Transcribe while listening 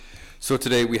So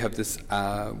today we have this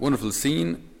wonderful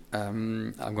scene.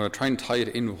 I'm going to try and tie it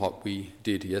in with what we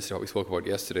did yesterday, what we spoke about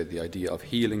yesterday, the idea of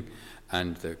healing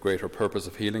and the greater purpose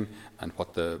of healing and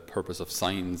what the purpose of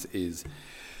signs is.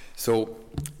 So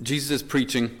Jesus is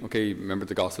preaching, okay, remember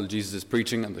the gospel, Jesus is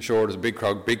preaching on the shore, there's a big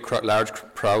crowd, large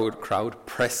crowd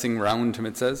pressing round him,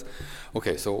 it says.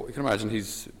 Okay, so you can imagine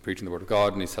he's preaching the word of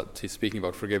God and he's speaking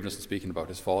about forgiveness and speaking about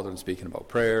his Father and speaking about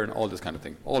prayer and all this kind of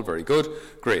thing. All very good,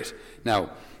 great. Now,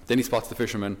 then he spots the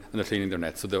fishermen and they're cleaning their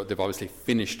nets, so they've obviously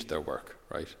finished their work,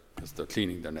 right? Because they're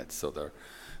cleaning their nets, so they're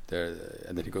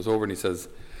and then he goes over and he says,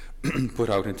 put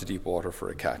out into deep water for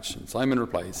a catch. And Simon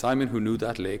replies, Simon, who knew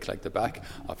that lake like the back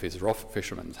of his rough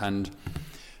fisherman's hand,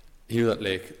 he knew that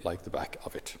lake like the back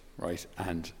of it, right?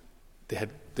 And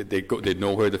they'd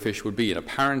know where the fish would be. And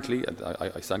apparently,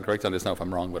 I stand correct on this now if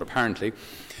I'm wrong, but apparently,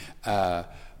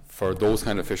 for those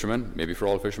kind of fishermen, maybe for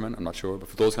all fishermen, I'm not sure, but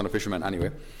for those kind of fishermen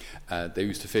anyway, they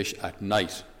used to fish at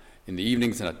night. In the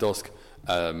evenings and at dusk,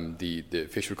 the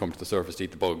fish would come to the surface to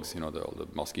eat the bugs, all the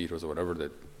mosquitoes or whatever.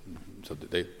 So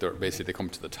they come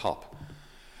to the top.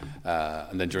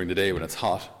 And then during the day when it's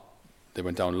hot, they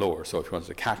went down lower. So if you wanted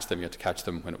to catch them, you had to catch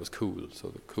them when it was cool. So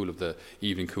the cool of the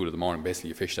evening, cool of the morning. Basically,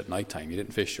 you fished at night time. You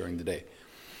didn't fish during the day.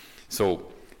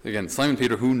 So again, Simon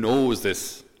Peter, who knows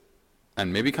this,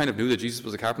 and maybe kind of knew that Jesus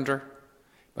was a carpenter,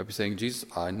 might be saying, Jesus,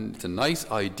 it's a nice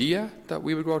idea that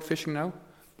we would go out fishing now,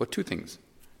 but two things.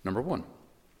 Number one,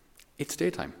 it's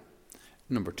daytime.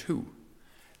 Number two,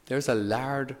 there's a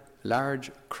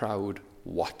large crowd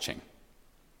watching,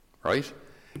 right?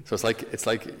 So it's like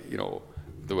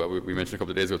the way we mentioned a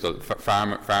couple of days ago, the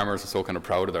farmers are so kind of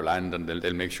proud of their land, and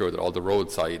they'll make sure that all the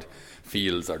roadside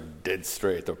fields are dead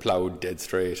straight, they're ploughed dead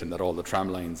straight, and that all the tram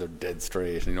lines are dead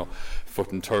straight, and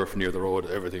foot and turf near the road,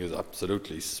 everything is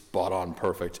absolutely spot on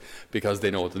perfect, because they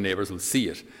know the neighbours will see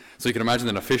it. So you can imagine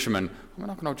that a fisherman, I'm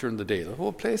not going out during the day, the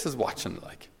whole place is watching, you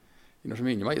know what I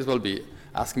mean? You might as well be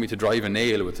asking me to drive a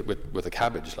nail with a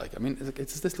cabbage.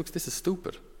 This is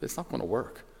stupid. It's not going to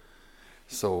work.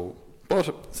 So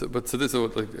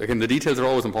again, the details are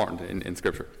always important in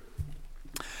Scripture.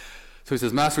 So he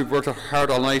says, Master, we've worked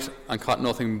hard all night and caught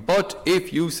nothing, but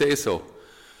if you say so.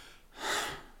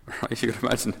 Right, you can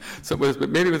imagine. So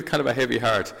maybe with kind of a heavy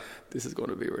heart, this is going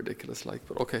to be ridiculous,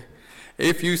 but okay.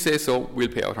 If you say so, we'll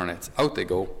pay out our nets. Out they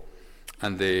go.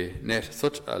 And they net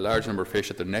such a large number of fish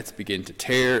that the nets begin to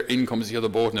tear. In comes the other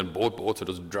boat, and then both boats are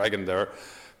just dragging their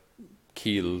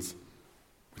keels,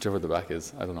 whichever the back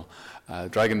is, I don't know,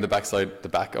 dragging the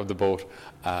back of the boat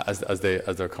as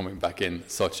they're coming back in.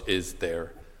 Such is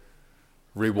their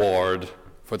reward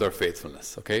for their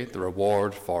faithfulness. Okay, the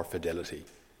reward for fidelity.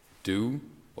 Do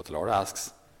what the Lord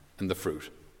asks, and the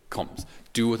fruit comes.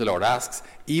 Do what the Lord asks,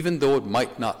 even though it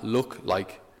might not look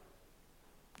like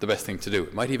the best thing to do.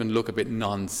 It might even look a bit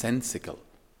nonsensical.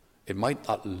 It might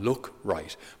not look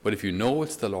right. But if you know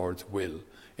it's the Lord's will,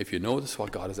 if you know this is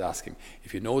what God is asking,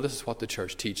 if you know this is what the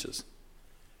church teaches,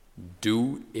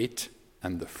 do it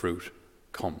and the fruit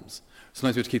comes.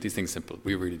 Sometimes we have to keep these things simple.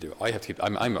 We really do. I have to keep.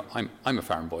 I'm a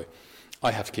farm boy.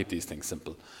 I have to keep these things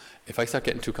simple. If I start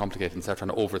getting too complicated and start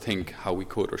trying to overthink how we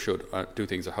could or should do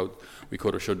things, or how we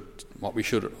could or should, what we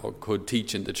should or could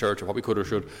teach in the church, or what we could or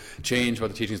should change about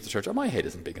the teachings of the church, my head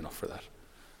isn't big enough for that.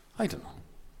 I don't know.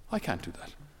 I can't do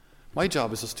that. My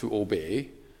job is just to obey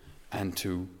and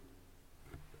to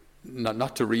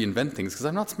not to reinvent things, because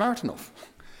I'm not smart enough.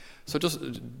 So just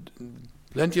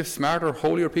plenty of smarter,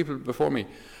 holier people before me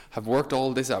have worked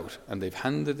all this out, and they've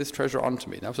handed this treasure on to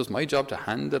me. Now it's just my job to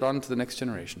hand it on to the next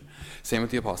generation. Same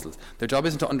with the apostles. Their job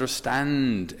isn't to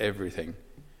understand everything,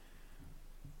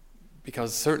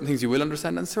 because certain things you will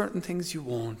understand and certain things you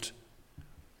won't.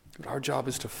 But our job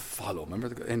is to follow. Remember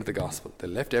the end of the gospel. They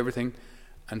left everything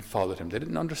and followed him. They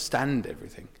didn't understand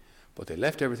everything, but they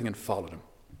left everything and followed him.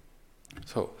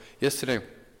 So yesterday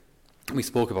we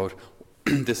spoke about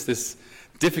this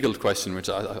difficult question, which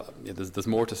there's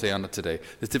more to say on it today.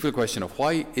 This difficult question of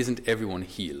why isn't everyone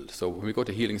healed? So when we go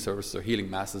to healing services or healing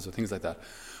masses or things like that,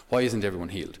 why isn't everyone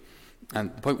healed?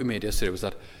 And the point we made yesterday was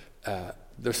that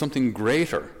there's something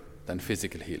greater than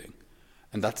physical healing,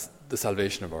 and that's the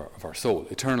salvation of our soul.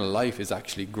 Eternal life is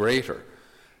actually greater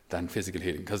than physical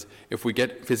healing, because if we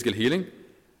get physical healing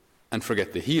and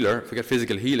forget the healer, forget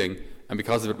physical healing, and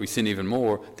because of it we sin even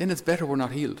more, then it's better we're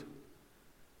not healed.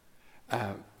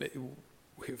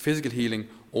 Physical healing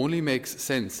only makes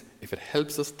sense if it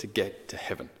helps us to get to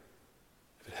heaven.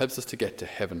 If it helps us to get to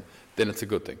heaven, then it's a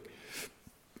good thing.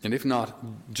 And if not,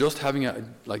 just having a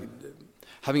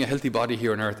healthy body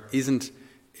here on earth isn't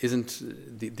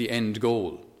the end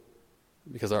goal,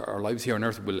 because our lives here on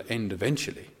earth will end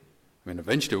eventually. I mean,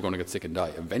 eventually we're going to get sick and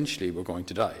die. Eventually we're going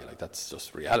to die. Like, that's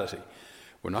just reality.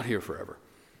 We're not here forever.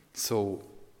 So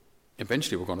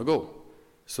eventually we're going to go.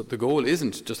 So the goal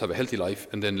isn't just have a healthy life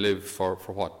and then live for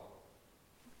what?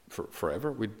 For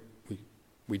forever?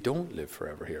 We don't live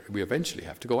forever here. We eventually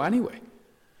have to go anyway.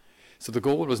 So the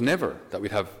goal was never that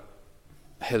we'd have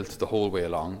health the whole way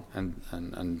along and I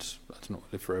don't know,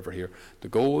 live forever here. The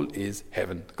goal is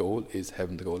heaven. The goal is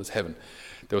heaven. The goal is heaven.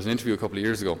 There was an interview a couple of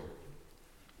years ago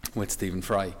with Stephen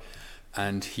Fry,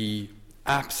 and he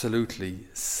absolutely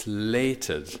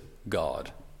slated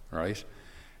God, right?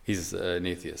 He's an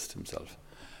atheist himself.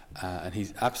 And he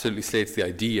absolutely slates the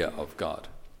idea of God.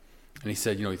 And he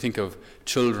said, you think of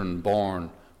children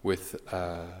born with,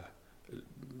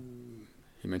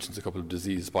 he mentions a couple of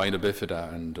diseases, spina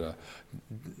bifida, and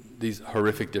these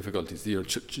horrific difficulties. You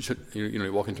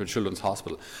walk into a children's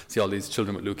hospital, see all these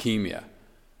children with leukemia,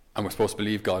 and we're supposed to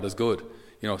believe God is good.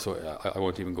 So I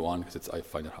won't even go on because I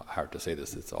find it hard to say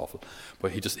this. It's awful.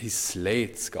 But he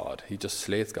slates God. He just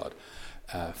slates God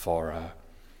for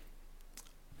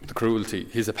the cruelty,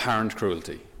 his apparent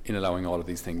cruelty in allowing all of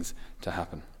these things to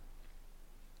happen.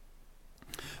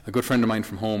 A good friend of mine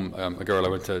from home, a girl I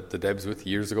went to the Debs with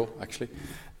years ago, actually,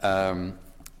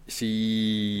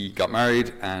 she got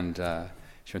married and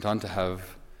she went on to have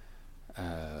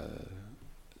a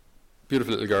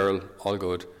beautiful little girl, all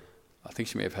good. I think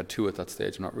she may have had 2 at that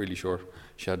stage, I'm not really sure.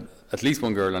 She had at least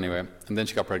 1 girl anyway, and then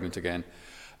she got pregnant again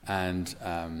and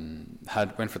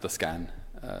went for the scan.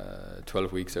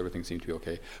 12 weeks, everything seemed to be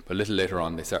okay. But a little later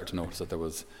on, they started to notice that there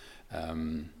was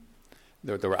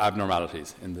there were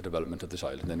abnormalities in the development of the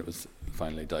child, and then it was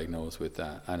finally diagnosed with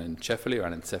anencephaly,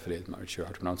 I'm not sure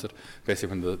how to pronounce it.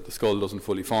 Basically, when the skull doesn't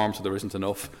fully form, so there isn't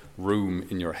enough room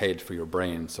in your head for your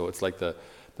brain. So it's like the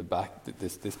back,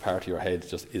 this part of your head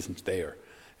just isn't there.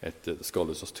 The skull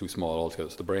is just too small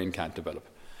altogether, so the brain can't develop.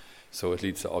 So it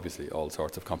leads to obviously all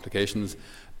sorts of complications,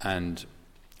 and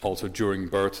also during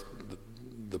birth,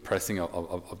 the pressing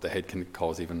of the head can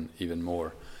cause even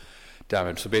more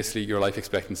damage. So basically, your life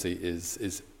expectancy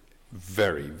is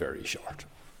very, very short.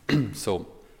 So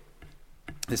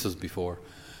this was before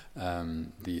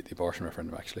the abortion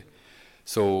referendum, actually.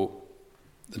 So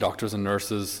the doctors and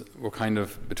nurses were kind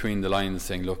of between the lines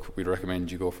saying, look, we'd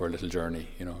recommend you go for a little journey,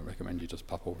 recommend you just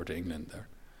pop over to England there.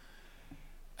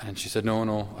 And she said,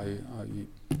 no,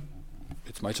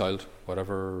 it's my child,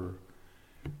 whatever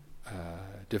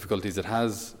difficulties it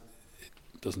has,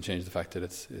 it doesn't change the fact that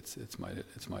it's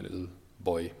my little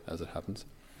boy, as it happens,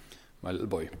 my little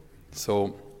boy.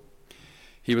 So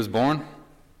he was born.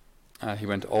 He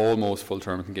went almost full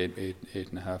term, I think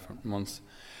 8.5 months,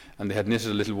 and they had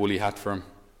knitted a little woolly hat for him,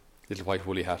 little white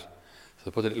woolly hat. So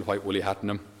they put a little white woolly hat on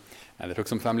him, and they took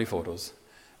some family photos,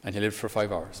 and he lived for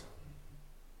 5 hours,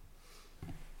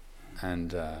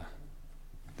 and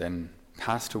then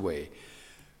passed away.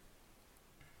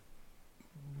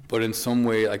 But in some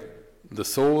way, like, the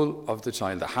soul of the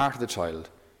child, the heart of the child,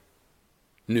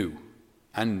 knew,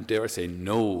 and dare I say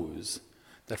knows,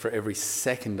 that for every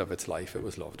second of its life it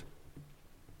was loved.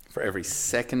 For every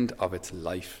second of its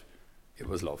life it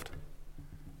was loved.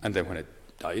 And then when it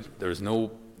died, there is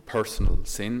no personal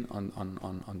sin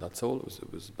on that soul.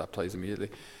 It was baptized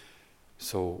immediately.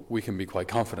 So we can be quite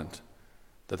confident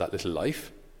that little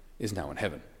life is now in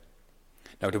heaven.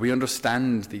 Now, do we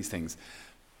understand these things?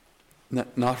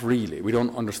 Not really. We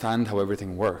don't understand how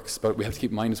everything works, but we have to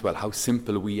keep in mind as well how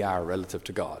simple we are relative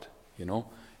to God. You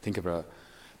think of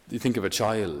a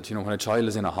child. When a child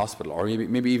is in a hospital, or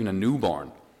maybe even a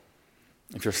newborn.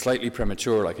 If you're slightly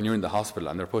premature, and you're in the hospital,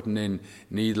 and they're putting in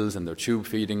needles, and they're tube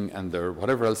feeding, and they're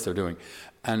whatever else they're doing,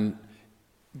 and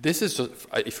this is just,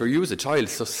 for you as a child,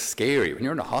 it's just scary. When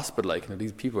you're in a hospital,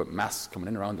 these people with masks coming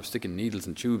in around, they're sticking needles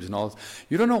and tubes and all.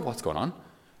 You don't know what's going on.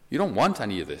 You don't want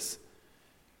any of this.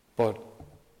 But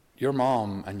your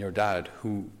mom and your dad,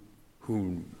 who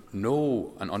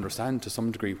know and understand to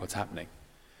some degree what's happening,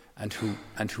 and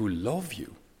who love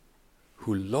you,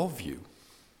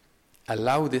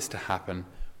 allow this to happen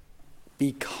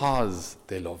because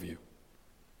they love you.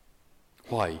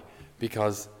 Why?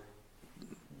 Because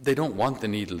they don't want the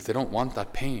needles, they don't want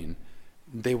that pain.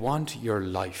 They want your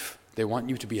life. They want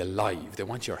you to be alive. They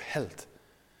want your health.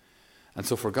 And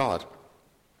so for God,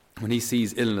 when he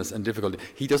sees illness and difficulty,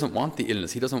 he doesn't want the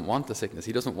illness, he doesn't want the sickness,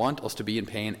 he doesn't want us to be in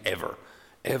pain ever.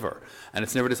 And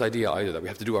it's never this idea either that we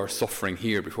have to do our suffering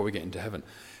here before we get into heaven.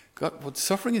 God,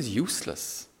 suffering is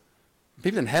useless.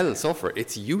 People in hell suffer,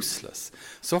 it's useless.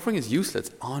 Suffering is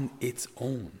useless on its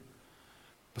own.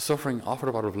 But suffering offered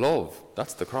up out of love,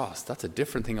 that's the cross, that's a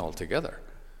different thing altogether.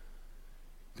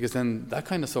 Because then that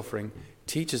kind of suffering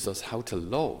teaches us how to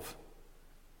love.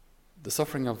 the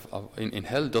suffering in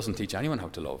hell doesn't teach anyone how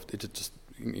to love. It just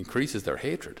increases their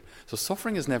hatred. So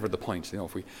suffering is never the point.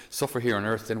 If we suffer here on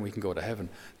earth, then we can go to heaven.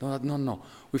 No.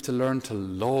 We have to learn to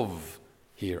love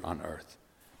here on earth.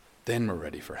 Then we're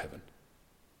ready for heaven.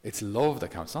 It's love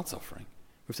that counts, not suffering.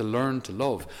 We have to learn to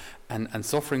love. And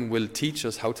suffering will teach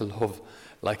us how to love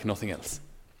like nothing else.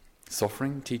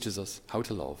 Suffering teaches us how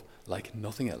to love like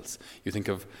nothing else. You think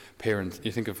of parents,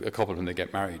 you think of a couple when they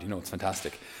get married, it's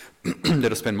fantastic. They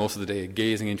just spend most of the day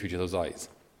gazing into each other's eyes,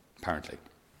 apparently.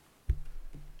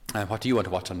 And what do you want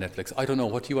to watch on Netflix? I don't know.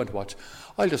 What do you want to watch?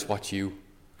 I'll just watch you.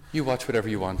 You watch whatever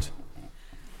you want.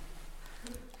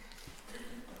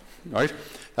 Right?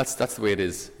 That's the way it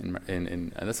is,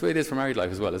 and that's the way it is for married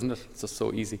life as well, isn't it? It's just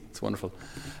so easy. It's wonderful.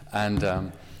 And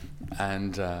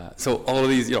so all of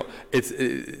these,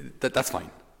 that's fine.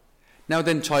 Now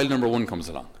then, child number 1 comes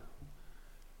along.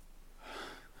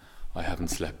 I haven't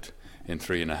slept in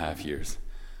 3.5 years.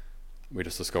 We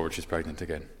just discovered she's pregnant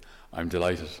again. I'm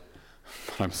delighted.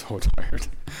 But I'm so tired.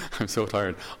 I'm so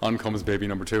tired. On comes baby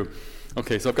number 2.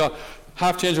 Okay, so I've got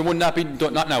half change in one nappy.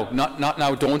 Not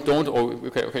now. Don't. Oh,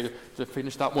 okay. Just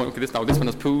finish that one. Okay, this one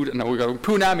has pooed, and now we got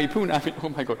poo nammy. Oh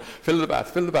my God! Fill the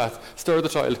bath. Stir the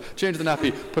child. Change the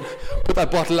nappy. Put that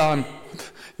bottle on. You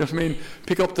know what I mean?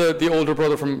 Pick up the older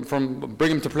brother from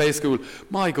bring him to play school.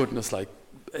 My goodness, like.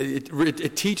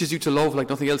 It teaches you to love like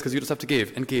nothing else, because you just have to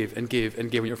give and give and give and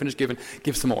give. When you're finished giving,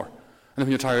 give some more. And then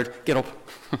when you're tired, get up.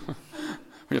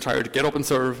 When you're tired, get up and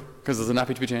serve, because there's a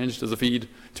nappy to be changed, there's a feed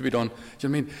to be done. Do you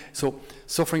know what I mean? So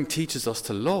suffering teaches us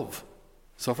to love.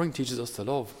 Suffering teaches us to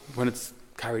love when it's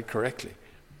carried correctly.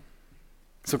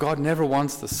 So God never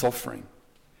wants the suffering,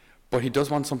 but he does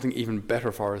want something even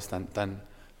better for us than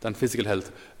physical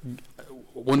health.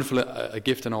 Wonderful a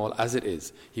gift and all as it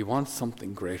is. He wants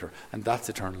something greater, and that's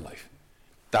eternal life.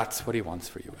 That's what he wants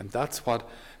for you. And that's what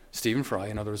Stephen Fry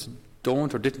and others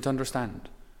don't or didn't understand.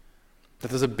 That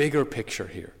there's a bigger picture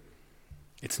here.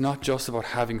 It's not just about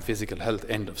having physical health,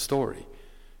 end of story.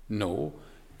 No,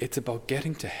 it's about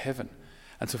getting to heaven.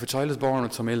 And so if a child is born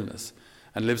with some illness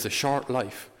and lives a short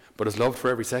life, but is loved for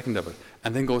every second of it,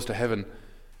 and then goes to heaven,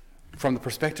 from the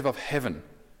perspective of heaven,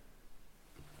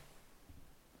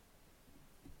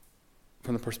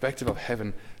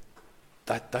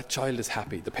 that child is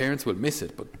happy. The parents will miss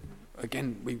it, but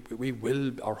again,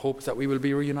 our hope is that we will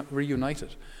be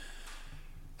reunited.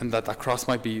 And that cross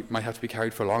might have to be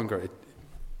carried for longer.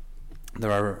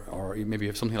 Or maybe you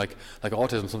have something like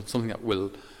autism, something that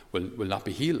will not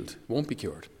be healed, won't be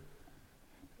cured,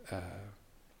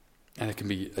 and it can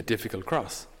be a difficult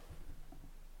cross.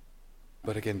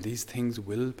 But again, these things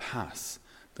will pass.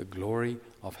 The glory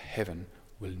of heaven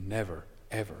will never,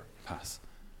 ever pass.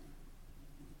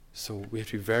 So we have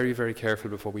to be very, very careful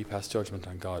before we pass judgment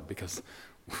on God, because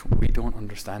we don't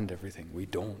understand everything. We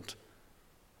don't.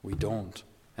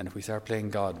 And if we start playing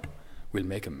God, we'll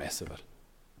make a mess of it.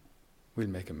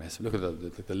 Look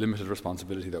at the limited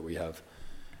responsibility that we have,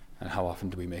 and how often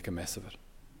do we make a mess of it.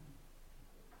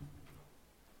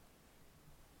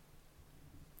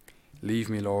 Leave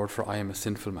me, Lord, for I am a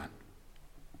sinful man.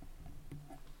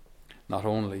 Not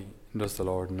only does the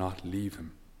Lord not leave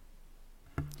him,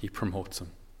 he promotes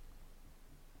him.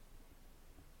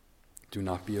 Do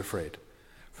not be afraid.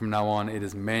 From now on, it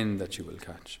is men that you will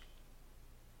catch.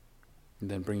 And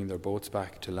then bringing their boats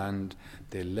back to land,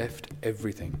 they left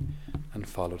everything and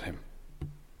followed him.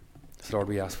 So Lord,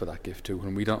 we ask for that gift too.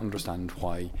 When we don't understand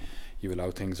why you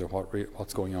allow things, or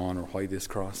what's going on, or why this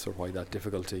cross, or why that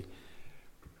difficulty,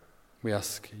 we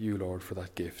ask you, Lord, for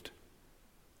that gift,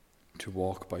 to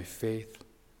walk by faith,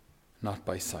 not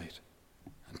by sight,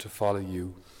 and to follow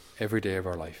you every day of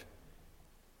our life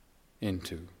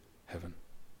into heaven.